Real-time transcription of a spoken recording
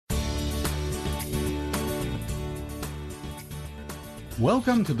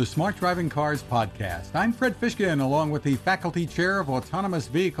Welcome to the Smart Driving Cars podcast. I'm Fred Fishkin, along with the Faculty Chair of Autonomous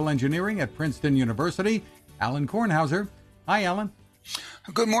Vehicle Engineering at Princeton University, Alan Kornhauser. Hi, Alan.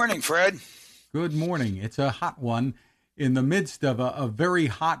 Good morning, Fred. Good morning. It's a hot one. In the midst of a very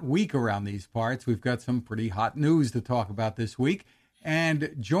hot week around these parts, we've got some pretty hot news to talk about this week.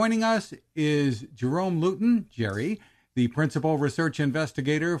 And joining us is Jerome Luton, Jerry, the Principal Research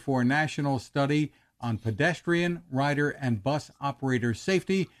Investigator for National Study on Pedestrian, Rider, and Bus Operator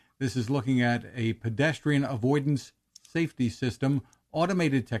Safety. This is looking at a pedestrian avoidance safety system,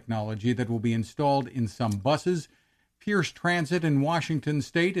 automated technology that will be installed in some buses. Pierce Transit in Washington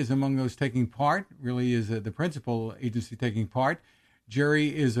State is among those taking part, really is the principal agency taking part. Jerry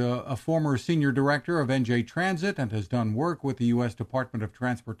is a former senior director of NJ Transit and has done work with the U.S. Department of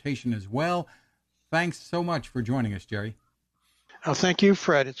Transportation as well. Thanks so much for joining us, Jerry. Oh, thank you,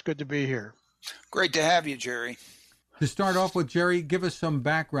 Fred. It's good to be here. Great to have you, Jerry. To start off with, Jerry, give us some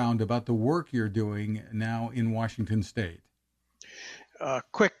background about the work you're doing now in Washington State.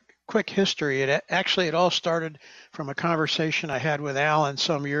 Quick history. It all started from a conversation I had with Alan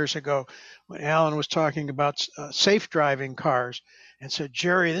some years ago when Alan was talking about safe driving cars and said,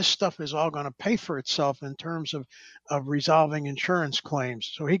 Jerry, this stuff is all going to pay for itself in terms of resolving insurance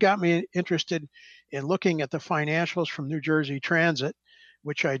claims. So he got me interested in looking at the financials from New Jersey Transit,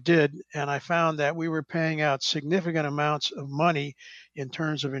 which I did, and I found that we were paying out significant amounts of money in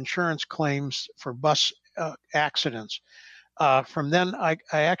terms of insurance claims for bus accidents. From then, I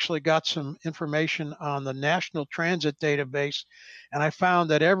actually got some information on the National Transit Database, and I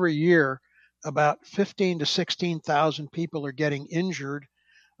found that every year about 15 to 16,000 people are getting injured,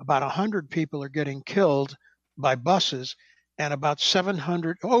 about 100 people are getting killed by buses, and about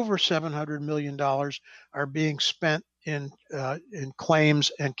over $700 million are being spent in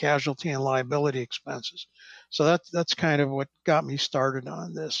claims and casualty and liability expenses. So that's kind of what got me started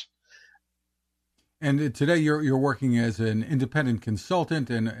on this. And today you're working as an independent consultant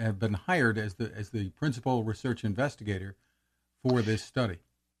and have been hired as the principal research investigator for this study.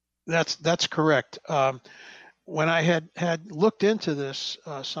 That's correct. When I had looked into this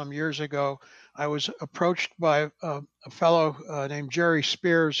some years ago, I was approached by a fellow named Jerry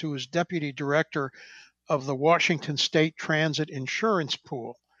Spears, who was deputy director of the Washington State Transit Insurance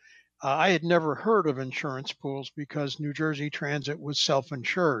Pool. I had never heard of insurance pools because New Jersey Transit was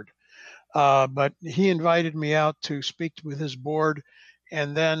self-insured. But he invited me out to speak with his board,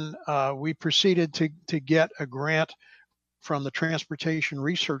 and then we proceeded to get a grant from the Transportation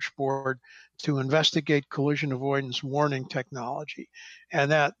Research Board to investigate collision avoidance warning technology.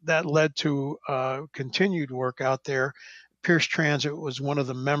 And that led to continued work out there. Pierce Transit was one of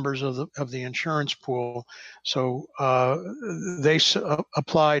the members of the insurance pool, so they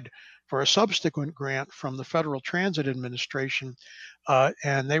applied for a subsequent grant from the Federal Transit Administration,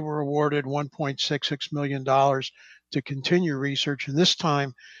 and they were awarded $1.66 million to continue research, and this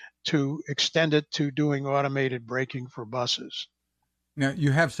time to extend it to doing automated braking for buses. Now,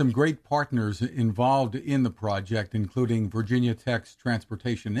 you have some great partners involved in the project, including Virginia Tech's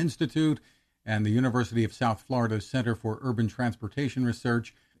Transportation Institute and the University of South Florida Center for Urban Transportation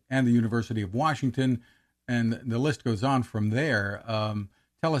Research and the University of Washington, and the list goes on from there.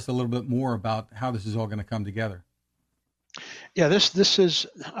 Tell us a little bit more about how this is all going to come together. Yeah, this has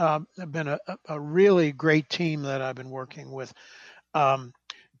been a really great team that I've been working with.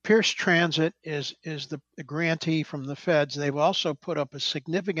 Pierce Transit is the grantee from the feds. They've also put up a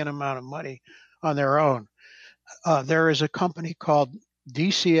significant amount of money on their own. There is a company called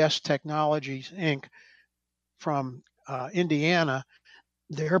DCS Technologies, Inc. from Indiana.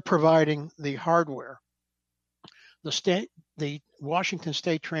 They're providing the hardware. The Washington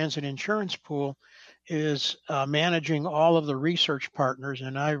State Transit Insurance Pool is managing all of the research partners,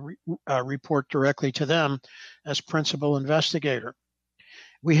 and I report directly to them as principal investigator.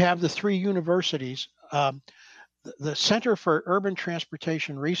 We have the three universities. The Center for Urban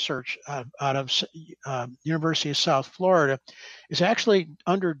Transportation Research out of University of South Florida is actually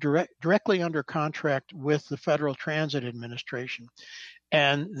directly under contract with the Federal Transit Administration,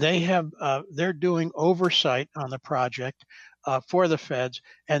 and they're doing oversight on the project for the feds,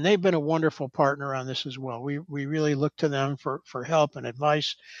 and they've been a wonderful partner on this as well. We really look to them for help and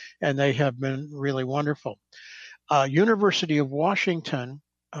advice, and they have been really wonderful. University of Washington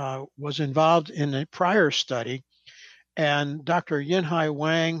was involved in a prior study, and Dr. Yinhai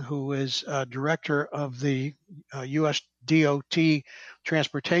Wang, who is director of the U.S. DOT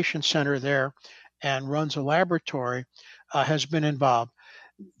Transportation Center there and runs a laboratory, has been involved.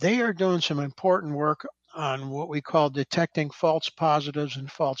 They are doing some important work on what we call detecting false positives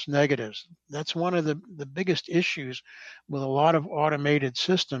and false negatives. That's one of the biggest issues with a lot of automated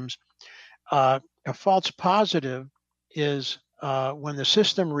systems. A false positive is when the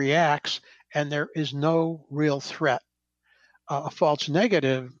system reacts and there is no real threat. A false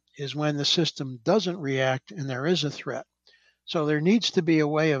negative is when the system doesn't react and there is a threat. So there needs to be a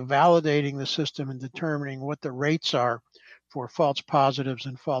way of validating the system and determining what the rates are for false positives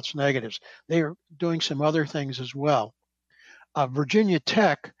and false negatives. They are doing some other things as well. Virginia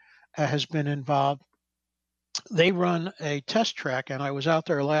Tech has been involved. They run a test track, and I was out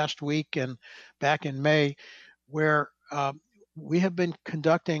there last week and back in May, where we have been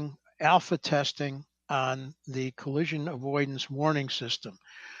conducting alpha testing on the collision avoidance warning system.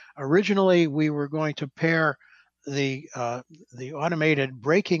 Originally, we were going to pair the automated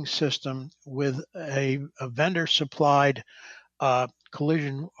braking system with a vendor supplied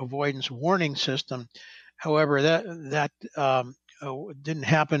collision avoidance warning system. However, that didn't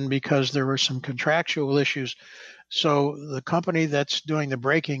happen because there were some contractual issues. So the company that's doing the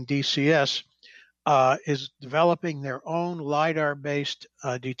braking, DCS, is developing their own LiDAR-based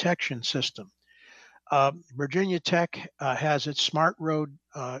detection system. Virginia Tech has its Smart Road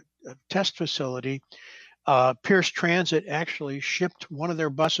test facility. Pierce Transit actually shipped one of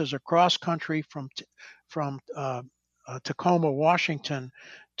their buses across country from Tacoma, Washington,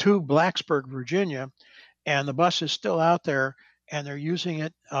 to Blacksburg, Virginia, and the bus is still out there, and they're using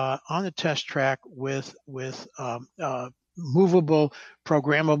it on the test track with movable,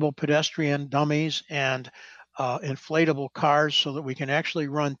 programmable pedestrian dummies and inflatable cars, so that we can actually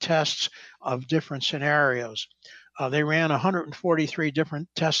run tests of different scenarios. They ran 143 different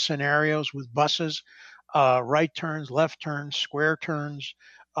test scenarios with buses, right turns, left turns, square turns,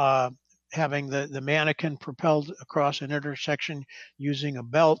 having the mannequin propelled across an intersection using a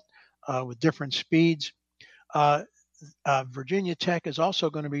belt with different speeds. Virginia Tech is also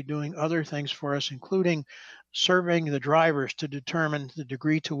going to be doing other things for us, including surveying the drivers to determine the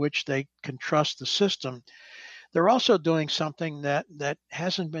degree to which they can trust the system. They're also doing something that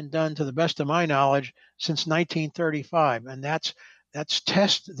hasn't been done, to the best of my knowledge, since 1935, and that's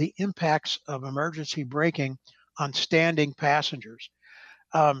test the impacts of emergency braking on standing passengers.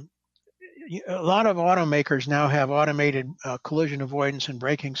 A lot of automakers now have automated collision avoidance and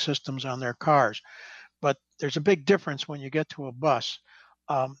braking systems on their cars, but there's a big difference when you get to a bus.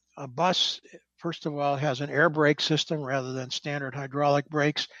 A bus, first of all, has an air brake system rather than standard hydraulic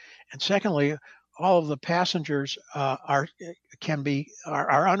brakes, and secondly, all of the passengers are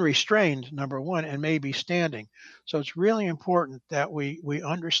unrestrained, number one, and may be standing. So it's really important that we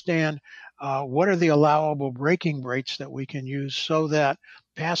understand what are the allowable braking rates that we can use, so that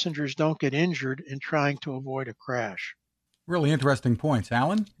passengers don't get injured in trying to avoid a crash. Really interesting points.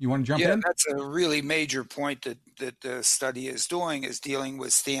 Alan, you want to jump Yeah, in? that's a really major point that the study is doing, is dealing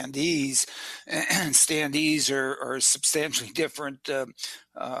with standees. And standees are substantially different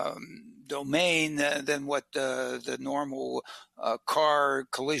domain than what the normal car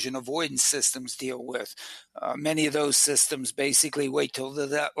collision avoidance systems deal with. Many of those systems basically wait till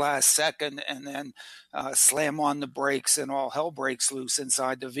that last second and then slam on the brakes, and all hell breaks loose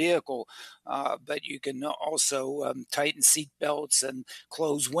inside the vehicle. But you can also tighten seat belts and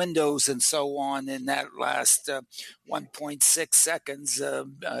close windows and so on in that last 1.6 seconds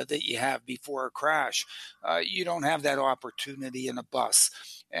that you have before a crash. You don't have that opportunity in a bus.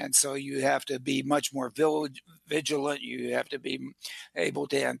 And so you have to be much more vigilant. You have to be able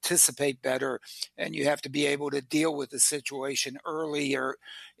to anticipate better, and you have to be able to deal with the situation earlier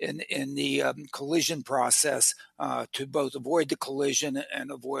in the collision process to both avoid the collision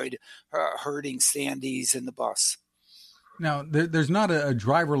and avoid hurting standees in the bus. Now, there's not a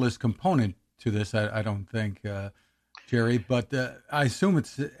driverless component to this, I don't think, Jerry, but I assume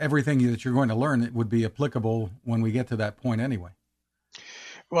it's everything that you're going to learn that would be applicable when we get to that point anyway.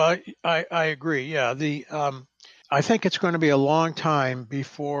 Well, I agree. Yeah, I think it's going to be a long time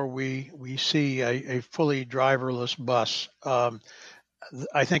before we see a fully driverless bus.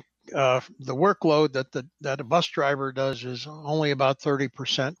 I think the workload that a bus driver does is only about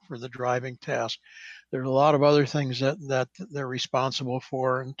 30% for the driving task. There's a lot of other things that they're responsible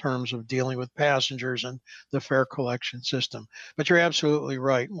for in terms of dealing with passengers and the fare collection system. But you're absolutely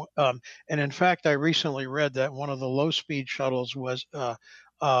right. And in fact, I recently read that one of the low-speed shuttles was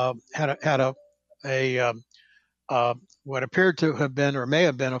had what appeared to have been, or may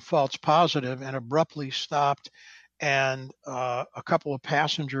have been, a false positive, and abruptly stopped, and a couple of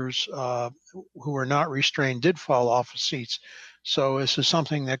passengers who were not restrained did fall off of seats. So this is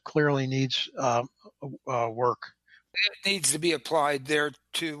something that clearly needs work It needs to be applied there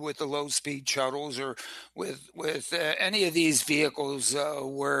too with the low-speed shuttles or with any of these vehicles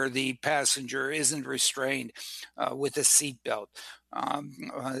where the passenger isn't restrained with a seatbelt.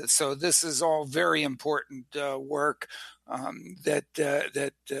 So this is all very important work that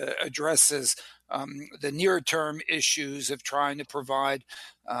addresses the near-term issues of trying to provide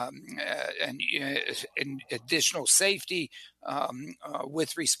and additional safety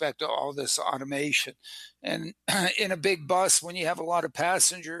with respect to all this automation. And in a big bus, when you have a lot of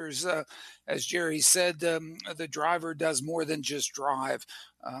passengers, as Jerry said, the driver does more than just drive.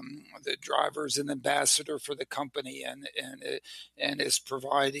 The driver is an ambassador for the company and is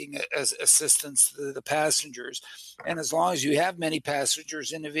providing assistance to the passengers. And as long as you have many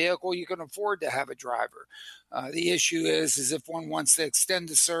passengers in the vehicle, you can afford to have a driver. The issue is if one wants to extend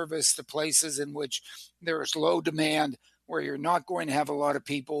the service to places in which there is low demand, where you're not going to have a lot of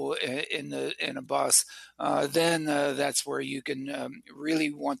people in a bus, then that's where you can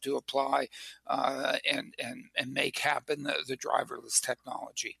really want to apply and make happen the driverless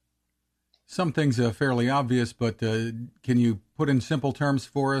technology. Some things are fairly obvious, but can you put in simple terms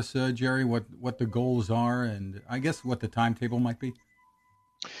for us, Jerry, what the goals are and I guess what the timetable might be?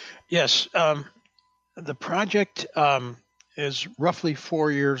 Yes, the project is roughly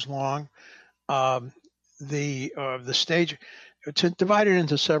 4 years long. The stage, it's divided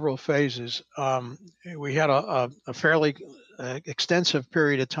into several phases. We had a fairly extensive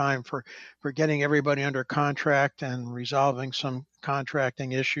period of time for getting everybody under contract and resolving some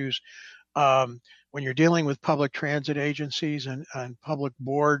contracting issues. When you're dealing with public transit agencies and public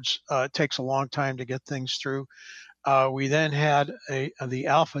boards, it takes a long time to get things through. We then had the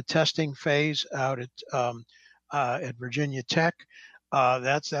alpha testing phase out at Virginia Tech.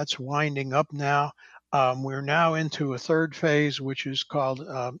 That's winding up now. We're now into a third phase, which is called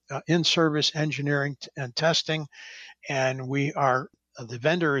in-service engineering and testing, and the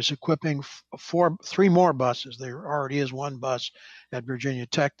vendor is equipping three more buses. There already is one bus at Virginia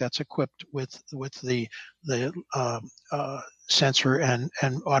Tech that's equipped with the sensor and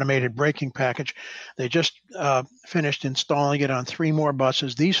automated braking package. They just finished installing it on three more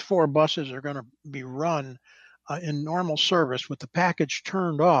buses. These four buses are going to be run in normal service with the package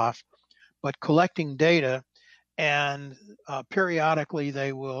turned off, but collecting data, and periodically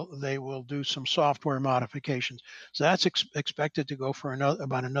they will do some software modifications. So that's expected to go for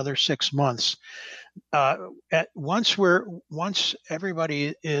about another 6 months. Once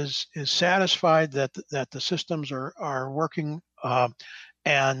everybody is satisfied that the systems are working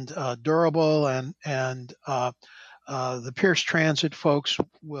and durable, and the Pierce Transit folks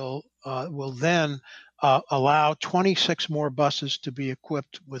will then allow 26 more buses to be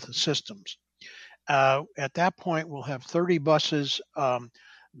equipped with the systems. At that point, we'll have 30 buses.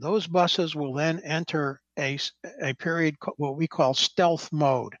 Those buses will then enter a period what we call stealth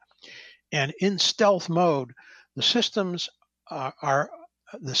mode. And in stealth mode, the systems the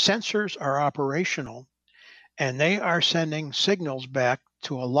sensors are operational, and they are sending signals back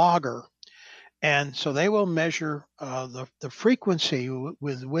to a logger. And so they will measure the frequency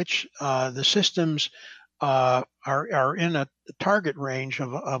with which the systems are in a target range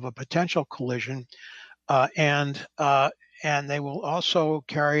of a potential collision, and they will also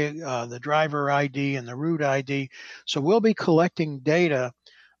carry the driver ID and the route ID. So we'll be collecting data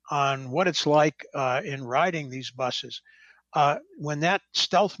on what it's like in riding these buses. When that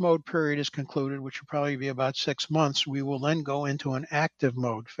stealth mode period is concluded, which will probably be about 6 months, we will then go into an active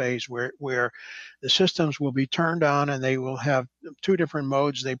mode phase where the systems will be turned on, and they will have two different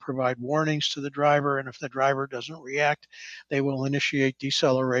modes. They provide warnings to the driver, and if the driver doesn't react, they will initiate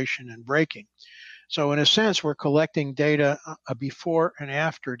deceleration and braking. So in a sense, we're collecting data, before and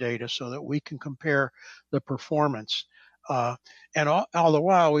after data, so that we can compare the performance. And all the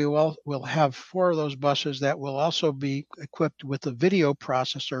while, we'll have 4 of those buses that will also be equipped with a video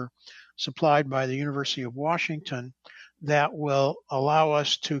processor supplied by the University of Washington that will allow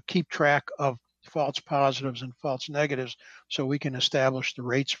us to keep track of false positives and false negatives, so we can establish the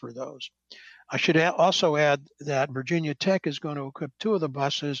rates for those. I should also add that Virginia Tech is going to equip 2 of the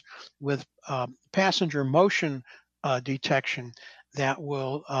buses with passenger motion detection that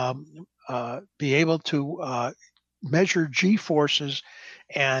will be able to measure G-forces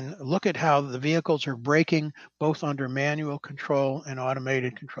and look at how the vehicles are braking, both under manual control and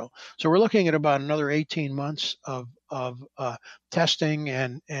automated control. So we're looking at about another 18 months of testing,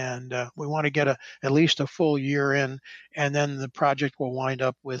 and we want to get at least a full year in, and then the project will wind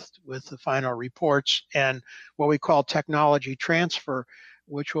up with the final reports and what we call technology transfer,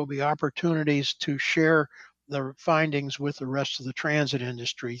 which will be opportunities to share the findings with the rest of the transit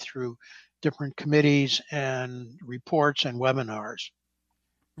industry through different committees and reports and webinars.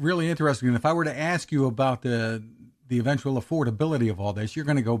 Really interesting. And if I were to ask you about the eventual affordability of all this, you're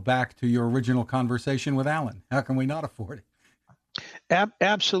going to go back to your original conversation with Alan. How can we not afford it?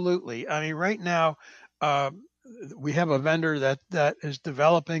 Absolutely. I mean, right now, we have a vendor that is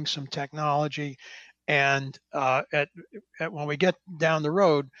developing some technology, and when we get down the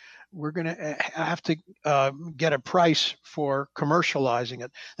road, we're going to have to get a price for commercializing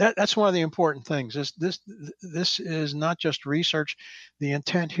it. That's one of the important things. This is not just research. The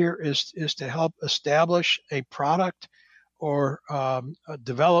intent here is to help establish a product or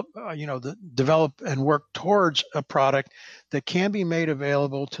develop and work towards a product that can be made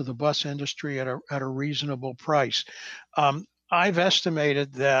available to the bus industry at a reasonable price. I've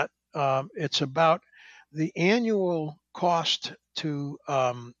estimated that it's about the annual cost to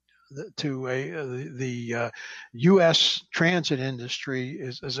the U.S. transit industry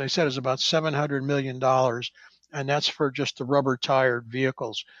is, as I said, is about $700 million, and that's for just the rubber-tired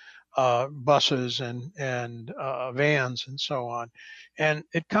vehicles, buses and vans and so on. And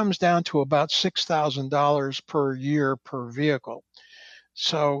it comes down to about $6,000 per year per vehicle.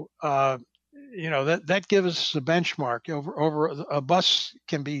 So that gives us a benchmark. Over a bus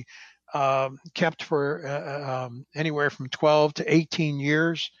can be kept for anywhere from 12 to 18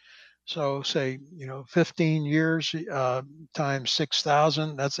 years. So say 15 years times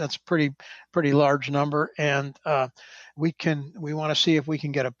 6,000. That's pretty large number, and we want to see if we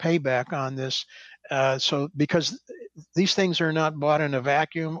can get a payback on this. So because these things are not bought in a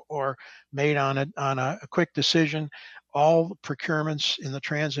vacuum or made on a quick decision, all procurements in the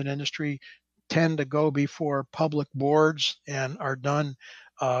transit industry tend to go before public boards and are done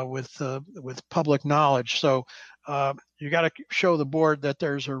with public knowledge. So you got to show the board that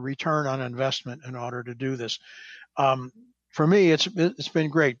there's a return on investment in order to do this. For me, it's been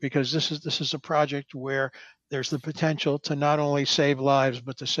great because this is a project where there's the potential to not only save lives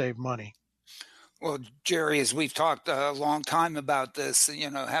but to save money. Well, Jerry, as we've talked a long time about this,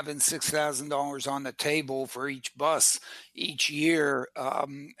 having $6,000 on the table for each bus each year,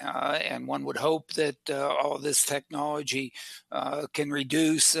 and one would hope that all this technology can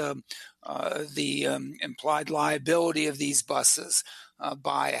reduce the implied liability of these buses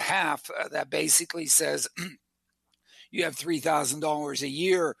by half. That basically says you have $3,000 a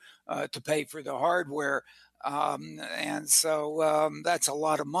year to pay for the hardware. And so that's a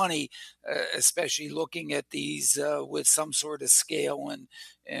lot of money, especially looking at these with some sort of scale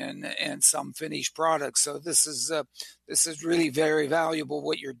and some finished products. So this is really very valuable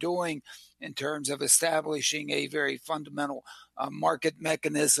what you're doing in terms of establishing a very fundamental market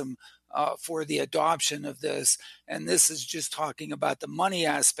mechanism for the adoption of this. And this is just talking about the money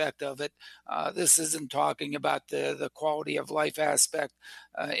aspect of it. This isn't talking about the quality of life aspect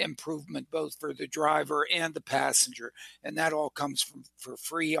improvement, both for the driver and the passenger. And that all comes for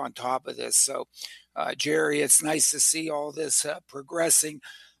free on top of this. So, Jerry, it's nice to see all this progressing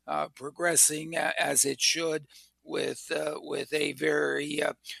as it should, with a very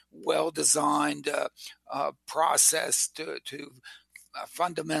well-designed process to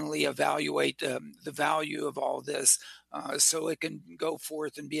fundamentally evaluate the value of all this so it can go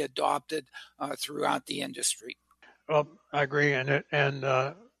forth and be adopted throughout the industry. Well, I agree. And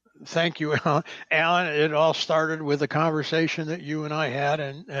thank you, Alan. It all started with a conversation that you and I had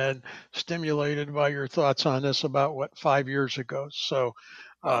and stimulated by your thoughts on this about 5 years ago. So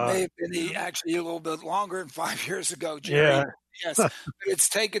it may have been actually a little bit longer than 5 years ago, Jerry. Yeah. Yes, but it's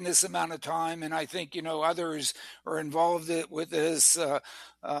taken this amount of time, and I think others are involved with this.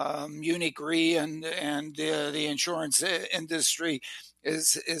 Munich Re and the insurance industry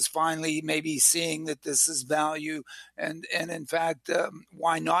is finally maybe seeing that this is value, and in fact,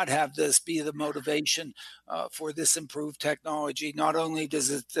 why not have this be the motivation for this improved technology? Not only does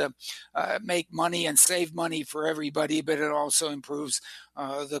it make money and save money for everybody, but it also improves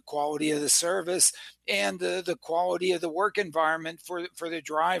the quality of the service and the quality of the work environment for the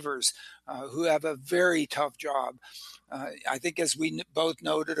drivers who have a very tough job. I think, as we both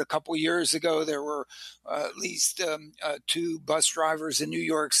noted a couple years ago, there were at least 2 bus drivers in New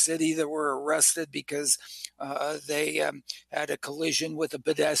York City that were arrested because they had a collision with a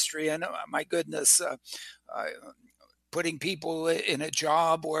pedestrian. My goodness. Putting people in a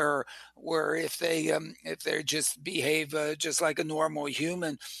job where if they just behave just like a normal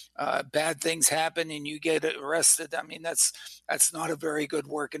human, bad things happen and you get arrested. I mean, that's not a very good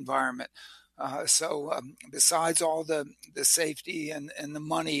work environment. So besides all the safety and the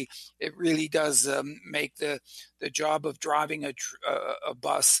money, it really does make the job of driving a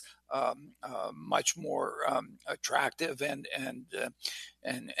bus much more attractive and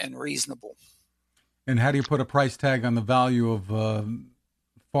reasonable. And how do you put a price tag on the value of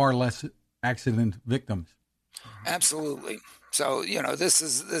far less accident victims? Absolutely. So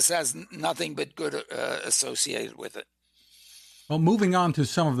this has nothing but good associated with it. Well, moving on to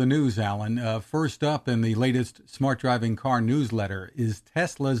some of the news, Alan. First up in the latest Smart Driving Car newsletter is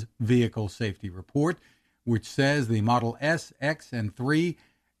Tesla's vehicle safety report, which says the Model S, X, and 3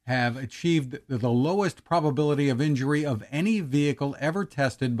 have achieved the lowest probability of injury of any vehicle ever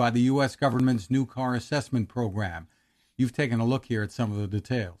tested by the U.S. government's new car assessment program. You've taken a look here at some of the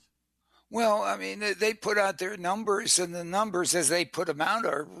details. Well, I mean, they put out their numbers, and the numbers as they put them out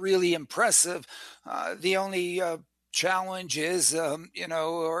are really impressive. The only challenge is,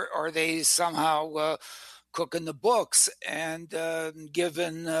 are they somehow cooking the books? And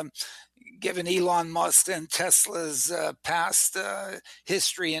given Elon Musk and Tesla's past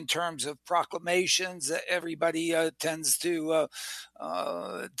history in terms of proclamations, everybody tends to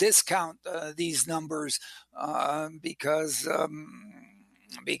discount these numbers because of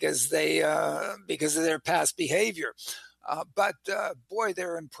their past behavior. But boy,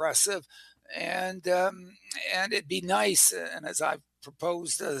 they're impressive. And it'd be nice, and as I've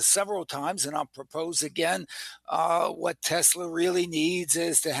proposed several times, and I'll propose again, what Tesla really needs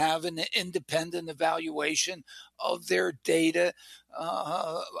is to have an independent evaluation of their data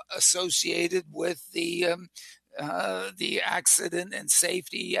associated with the accident and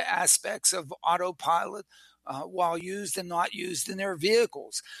safety aspects of autopilot. While used and not used in their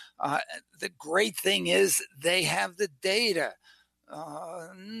vehicles. The great thing is they have the data.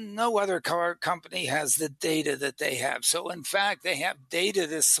 No other car company has the data that they have. So, in fact, they have data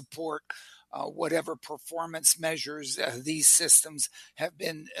to support whatever performance measures these systems have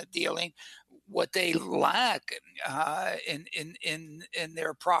been dealing. What they lack in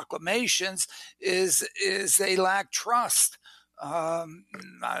their proclamations is they lack trust.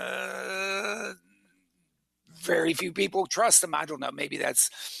 Very few people trust them. I don't know. Maybe I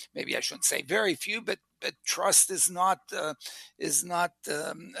shouldn't say very few, but trust is not the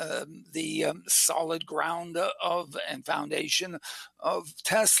solid ground of and foundation of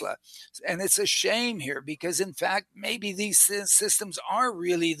Tesla. And it's a shame here because, in fact, maybe these systems are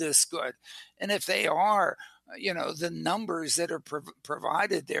really this good. And if they are, the numbers that are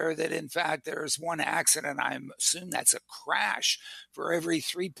provided there, that in fact there's one accident, I assume that's a crash, for every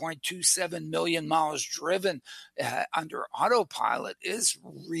 3.27 million miles driven under autopilot is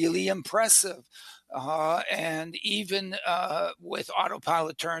really impressive. And even with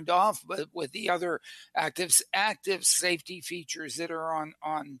autopilot turned off, but with the other active safety features that are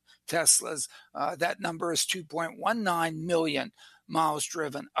on Teslas, that number is 2.19 million miles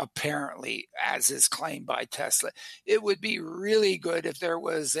driven, apparently, as is claimed by Tesla. It would be really good if there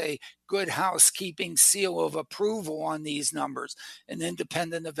was a good housekeeping seal of approval on these numbers, an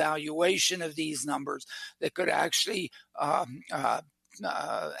independent evaluation of these numbers that could actually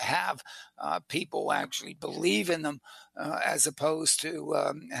have people actually believe in them, as opposed to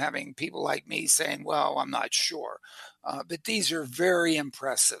having people like me saying, well, I'm not sure. But these are very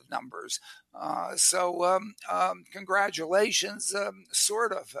impressive numbers. So congratulations, to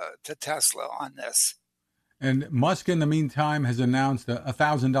Tesla on this. And Musk, in the meantime, has announced a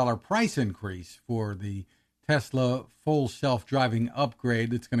 $1,000 price increase for the Tesla full self-driving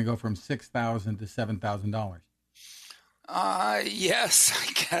upgrade. It's going to go from $6,000 to $7,000. Yes,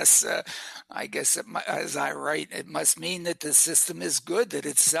 I guess as I write, it must mean that the system is good, that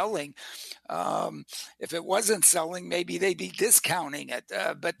it's selling. If it wasn't selling, maybe they'd be discounting it.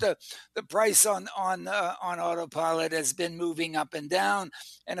 But the price on autopilot has been moving up and down,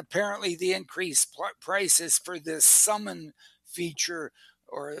 and apparently the increased price is for this summon feature,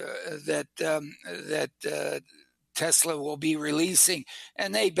 or that Tesla will be releasing,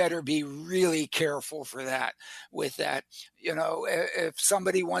 and they better be really careful with that. If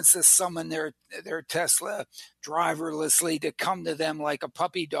somebody wants to summon their Tesla driverlessly to come to them like a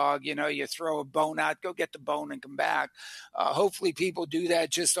puppy dog, you throw a bone out, go get the bone and come back. Hopefully people do that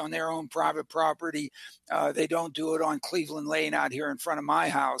just on their own private property. They don't do it on Cleveland Lane out here in front of my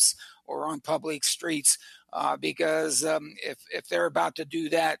house or on public streets. Because if they're about to do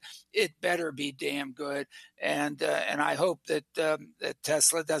that, it better be damn good. And I hope that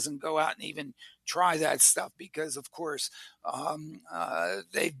Tesla doesn't go out and even try that stuff, because of course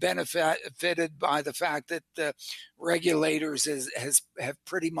they've benefited by the fact that the regulators have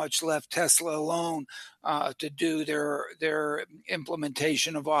pretty much left Tesla alone to do their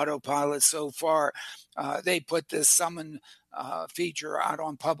implementation of autopilot so far. They put this summon feature out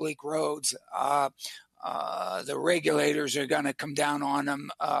on public roads. the regulators are going to come down on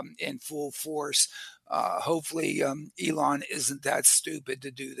them in full force. Hopefully, Elon isn't that stupid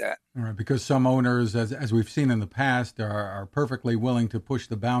to do that. All right, because some owners, as we've seen in the past, are perfectly willing to push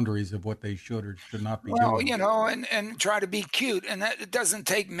the boundaries of what they should or should not be Well, doing. and try to be cute, and that it doesn't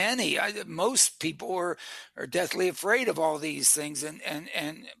take many. Most people are deathly afraid of all these things,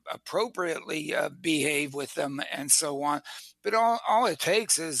 and appropriately behave with them, and so on. But all it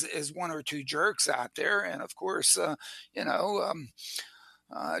takes is one or two jerks out there, and of course, you know, um,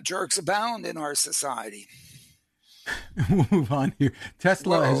 jerks abound in our society. We'll move on here.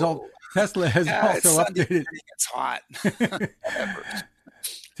 Tesla has Whoa. Tesla has It's also Sunday updated. morning, it's hot. Whatever.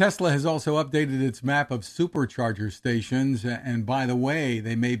 Tesla has also updated its map of supercharger stations. And by the way,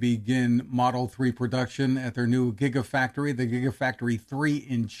 they may begin Model 3 production at their new Gigafactory, the Gigafactory 3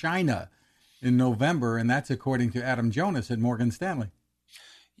 in China in November. And that's according to Adam Jonas at Morgan Stanley.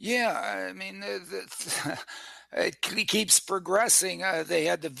 Yeah, I mean, it keeps progressing. They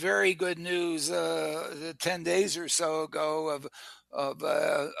had the very good news 10 days or so ago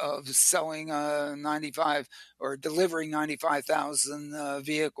of selling 95 or delivering 95,000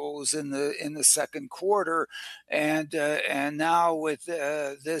 vehicles in the second quarter, and now with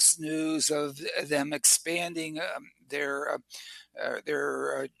this news of them expanding their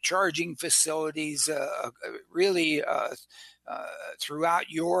charging facilities really throughout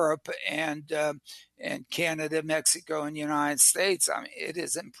Europe and Canada, Mexico, and the United States. I mean, it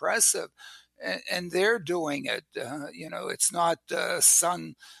is impressive, and they're doing it. It's not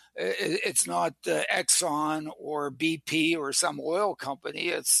it's not Exxon or BP or some oil company.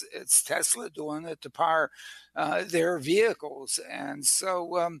 It's Tesla doing it to power their vehicles, and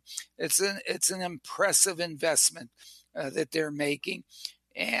so it's an impressive investment that they're making.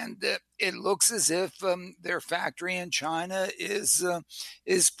 And it looks as if their factory in China is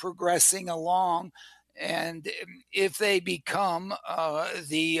progressing along. And if they become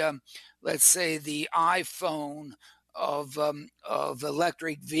let's say, the iPhone of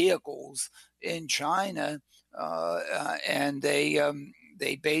electric vehicles in China, and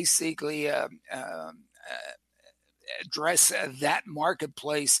they basically address that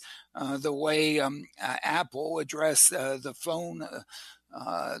marketplace the way Apple addressed the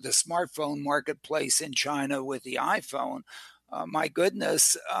smartphone marketplace in China with the iPhone. My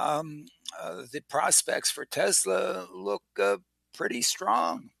goodness, the prospects for Tesla look pretty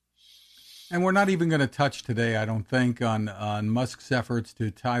strong. And we're not even going to touch today, I don't think, on Musk's efforts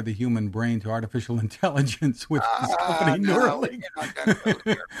to tie the human brain to artificial intelligence with his company Neuralink.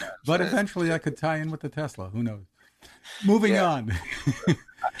 But eventually that could tie in with the Tesla. Who knows? Moving on. I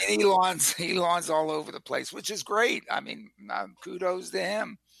mean, Elon's all over the place, which is great. I mean, kudos to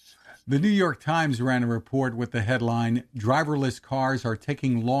him. The New York Times ran a report with the headline, "Driverless cars are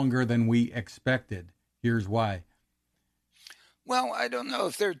taking longer than we expected." Here's why. Well, I don't know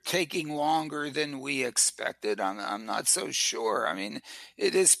if they're taking longer than we expected. I'm not so sure. I mean,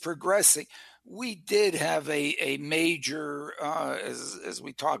 it is progressing. We did have a major, as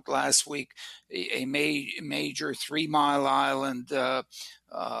we talked last week, a major 3 Mile Island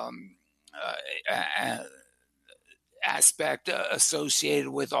aspect associated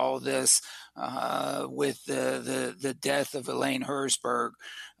with all this, with the death of Elaine Herzberg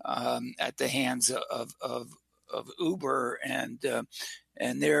at the hands of Uber and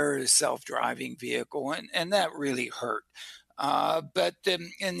their self-driving vehicle, and that really hurt. But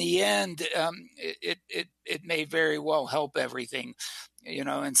in the end, it may very well help everything.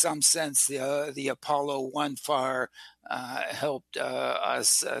 In some sense, the Apollo 1 fire helped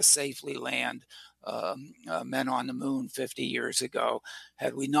us safely land men on the moon 50 years ago.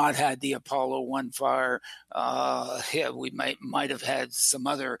 Had we not had the Apollo 1 fire, we might have had some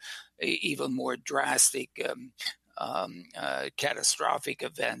other even more drastic catastrophic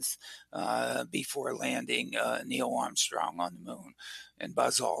events before landing Neil Armstrong on the moon and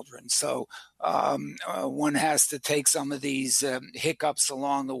Buzz Aldrin. So one has to take some of these hiccups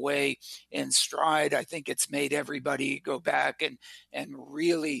along the way in stride. I think it's made everybody go back and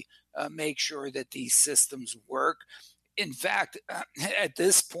really make sure that these systems work. In fact, at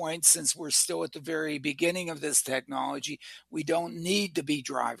this point, since we're still at the very beginning of this technology, we don't need to be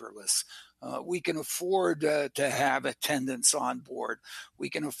driverless. We can afford to have attendants on board. We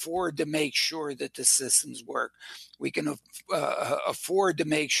can afford to make sure that the systems work. We can afford to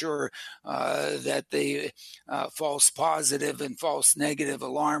make sure that the false positive and false negative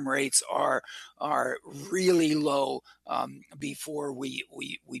alarm rates are really low before we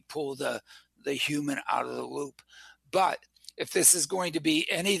pull the human out of the loop. But if this is going to be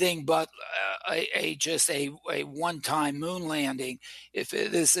anything but just a one-time moon landing, if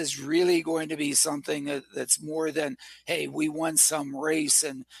this is really going to be something that's more than, hey, we won some race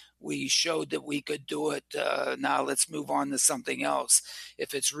and we showed that we could do it. Now let's move on to something else.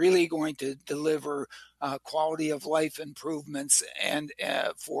 If it's really going to deliver quality of life improvements and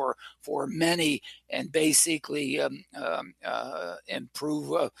for many, and basically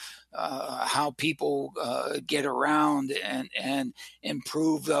improve how people get around and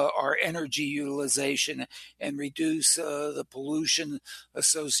improve our energy utilization and reduce the pollution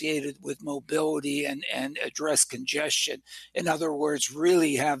associated with mobility and address congestion. In other words,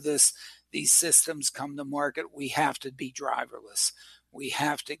 really have these systems come to market. We have to be driverless. We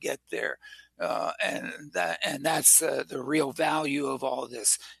have to get there. And that's the real value of all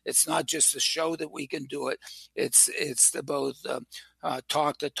this. It's not just to show that we can do it. It's to both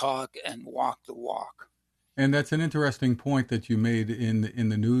talk the talk and walk the walk. And that's an interesting point that you made in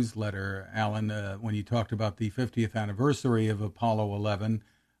the newsletter, Alan, when you talked about the 50th anniversary of Apollo 11.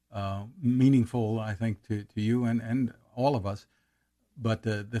 Meaningful, I think, to you and all of us. But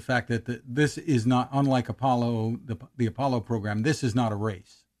the fact that this is not, unlike Apollo, the Apollo program, this is not a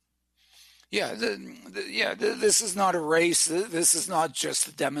race. Yeah, this is not a race. This is not just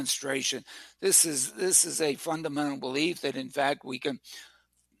a demonstration. This is a fundamental belief that, in fact, we can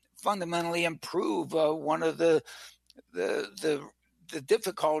fundamentally improve one of the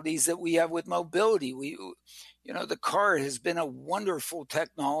difficulties that we have with mobility. The car has been a wonderful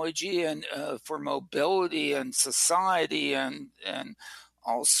technology and for mobility and society and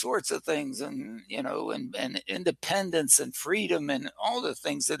all sorts of things, and independence and freedom and all the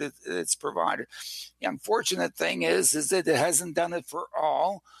things that it's provided. The unfortunate thing is that it hasn't done it for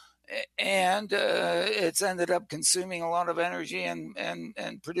all, and it's ended up consuming a lot of energy and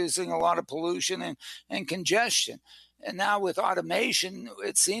producing a lot of pollution and congestion. And now with automation,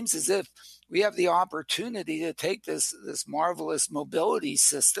 it seems as if we have the opportunity to take this marvelous mobility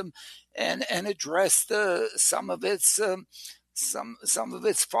system and address some of its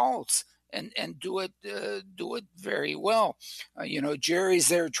faults and do it very well. Jerry's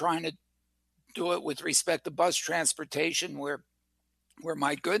there trying to do it with respect to bus transportation, where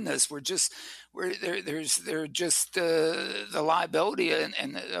my goodness, there's the liability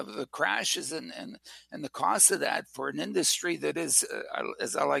and of the crashes and the cost of that for an industry that is,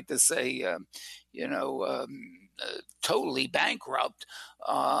 as I like to say, totally bankrupt,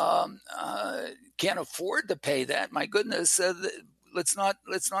 can't afford to pay that. My goodness, let's not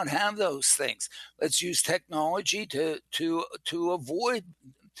have those things. Let's use technology to avoid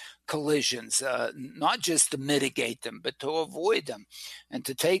collisions, not just to mitigate them, but to avoid them, and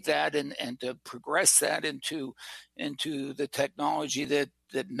to take that and to progress that into the technology that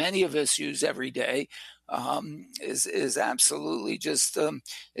many of us use every day, is absolutely just,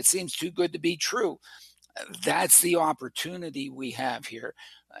 it seems too good to be true. That's the opportunity we have here.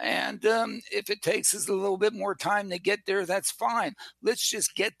 And if it takes us a little bit more time to get there, that's fine. Let's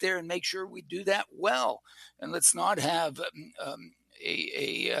just get there and make sure we do that well. And let's not have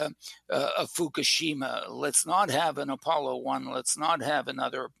a Fukushima. Let's not have an Apollo 1. Let's not have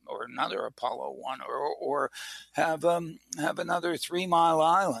another Apollo 1, or have another 3 Mile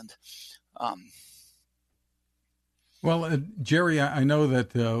Island. Well, Jerry, I know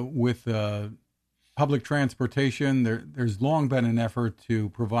that with public transportation, there's long been an effort to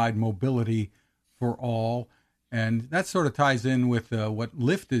provide mobility for all. And that sort of ties in with what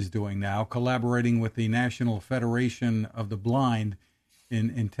Lyft is doing now, collaborating with the National Federation of the Blind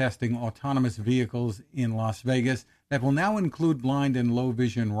in testing autonomous vehicles in Las Vegas that will now include blind and low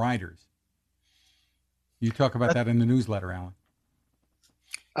vision riders. You talk about that in the newsletter, Alan.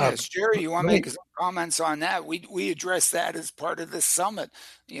 Yes, Jerry, you want to make some comments on that? We addressed that as part of the summit,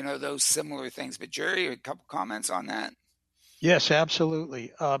 those similar things. But Jerry, a couple comments on that? Yes,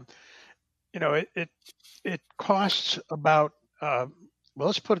 absolutely. It costs about,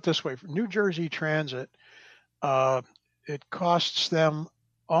 let's put it this way: for New Jersey Transit, it costs them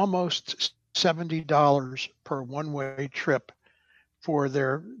almost $70 per one-way trip for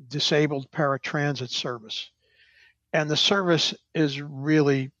their disabled paratransit service. And the service is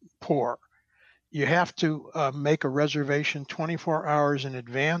really poor. You have to make a reservation 24 hours in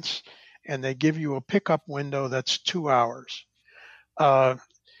advance, and they give you a pickup window that's 2 hours.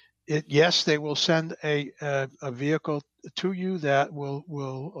 Yes, they will send a vehicle to you that will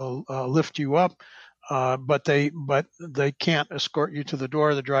lift you up, but they can't escort you to the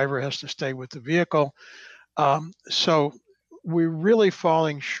door. The driver has to stay with the vehicle. So we're really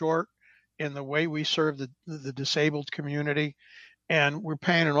falling short in the way we serve the disabled community, and we're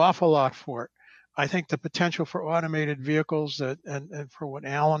paying an awful lot for it. I think the potential for automated vehicles and for what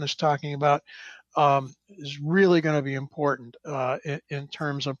Alan is talking about is really going to be important in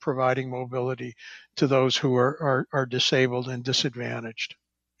terms of providing mobility to those who are disabled and disadvantaged.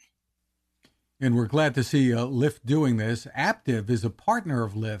 And we're glad to see Lyft doing this. Aptiv is a partner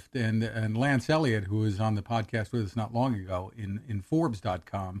of Lyft, and Lance Elliott, who was on the podcast with us not long ago in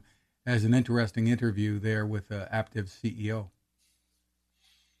Forbes.com, has an interesting interview there with Aptiv's CEO.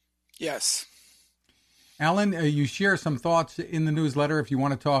 Yes. Alan, you share some thoughts in the newsletter. If you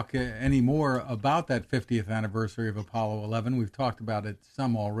want to talk any more about that 50th anniversary of Apollo 11, we've talked about it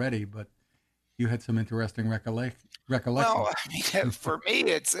some already, but you had some interesting recollections. Well, I mean, for me,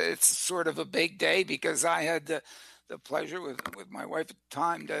 it's sort of a big day because I had the pleasure with my wife at the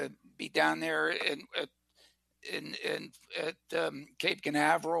time to be down there at Cape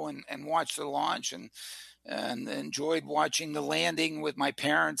Canaveral and watch the launch and enjoyed watching the landing with my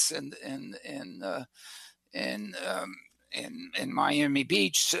parents in Miami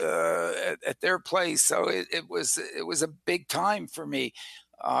Beach at their place. So it was a big time for me.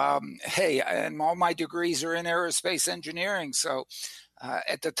 Hey, and all my degrees are in aerospace engineering. So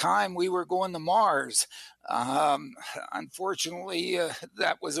at the time, we were going to Mars. Unfortunately,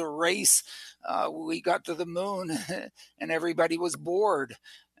 that was a race. We got to the moon and everybody was bored.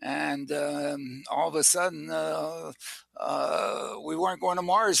 And all of a sudden, we weren't going to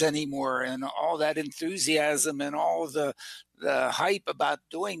Mars anymore. And all that enthusiasm and all the hype about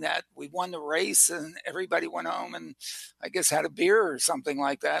doing that, we won the race and everybody went home and I guess had a beer or something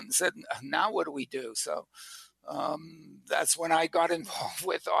like that and said, now what do we do? So that's when I got involved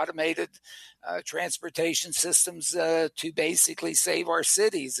with automated transportation systems to basically save our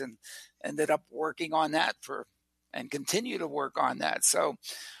cities, and ended up working on that and continue to work on that. So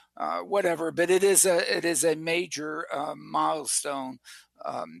whatever, but it is a major milestone.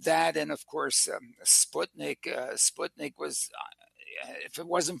 That, and of course Sputnik. Sputnik was, if it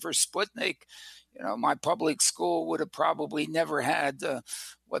wasn't for Sputnik, my public school would have probably never had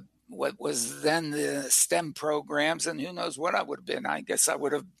what was then the STEM programs, and who knows what I would have been. I guess I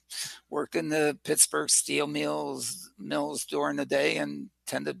would have worked in the Pittsburgh steel mills during the day and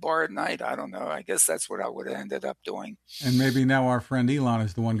tended bar at night. I don't know. I guess that's what I would have ended up doing. And maybe now our friend Elon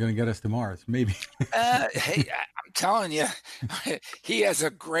is the one going to get us to Mars. Maybe. Hey, I'm telling you, he has a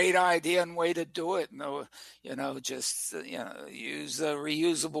great idea and way to do it. No, just use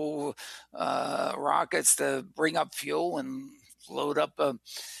reusable rockets to bring up fuel and load up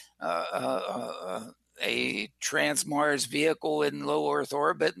a Trans-Mars vehicle in low Earth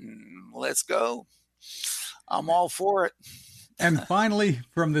orbit, and let's go. I'm all for it. And finally,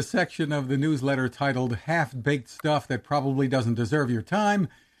 from the section of the newsletter titled Half-Baked Stuff That Probably Doesn't Deserve Your Time,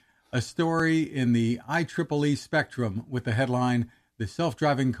 a story in the IEEE Spectrum with the headline, The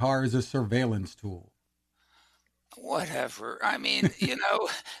Self-Driving Car is a Surveillance Tool. Whatever. I mean,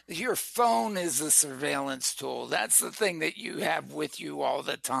 your phone is a surveillance tool. That's the thing that you have with you all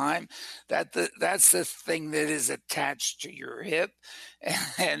the time. That's the thing that is attached to your hip,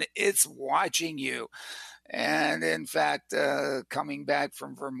 and it's watching you. And in fact, coming back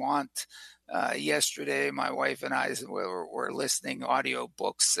from Vermont yesterday, my wife and I were listening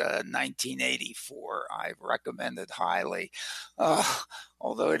audiobooks, 1984. I recommend it highly,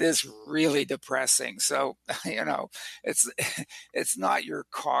 although it is really depressing. So, it's not your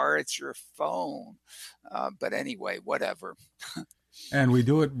car, it's your phone. But anyway, whatever. And we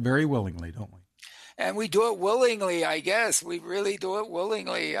do it very willingly, don't we? And we do it willingly, I guess. We really do it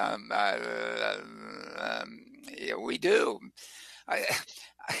willingly. We do.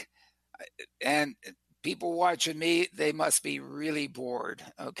 And people watching me, they must be really bored.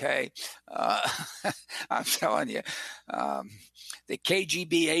 Okay. I'm telling you, the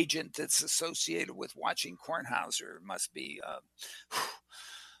KGB agent that's associated with watching Kornhauser must be.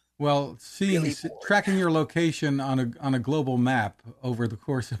 Well, really tracking your location on a global map over the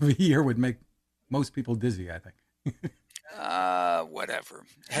course of a year would make most people dizzy, I think. Whatever.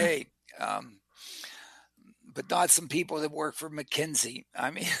 Hey, but not some people that work for McKinsey.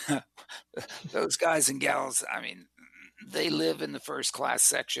 I mean, those guys and gals, I mean, they live in the first class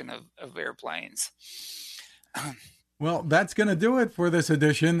section of airplanes. Well, that's going to do it for this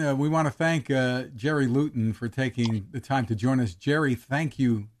edition. We want to thank Jerry Luton for taking the time to join us. Jerry, thank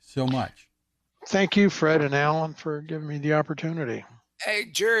you so much. Thank you, Fred and Alan, for giving me the opportunity. Hey,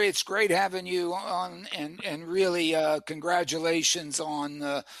 Jerry, it's great having you on, and really congratulations on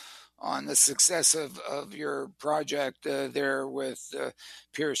the success of your project there with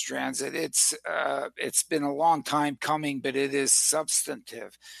Pierce Transit. It's been a long time coming, but it is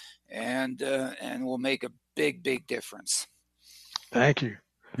substantive, and will make a big difference. Thank you.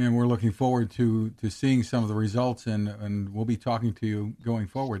 And we're looking forward to seeing some of the results, and we'll be talking to you going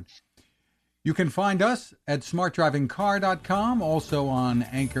forward. You can find us at smartdrivingcar.com, also on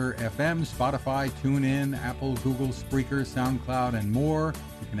Anchor FM, Spotify, TuneIn, Apple, Google, Spreaker, SoundCloud, and more.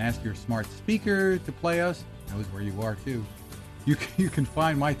 You can ask your smart speaker to play us. It knows where you are, too. You can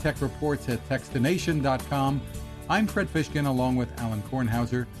find my tech reports at Techstination.com. I'm Fred Fishkin, along with Alan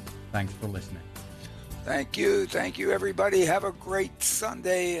Kornhauser. Thanks for listening. Thank you. Thank you, everybody. Have a great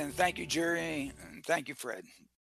Sunday. And thank you, Jerry. And thank you, Fred.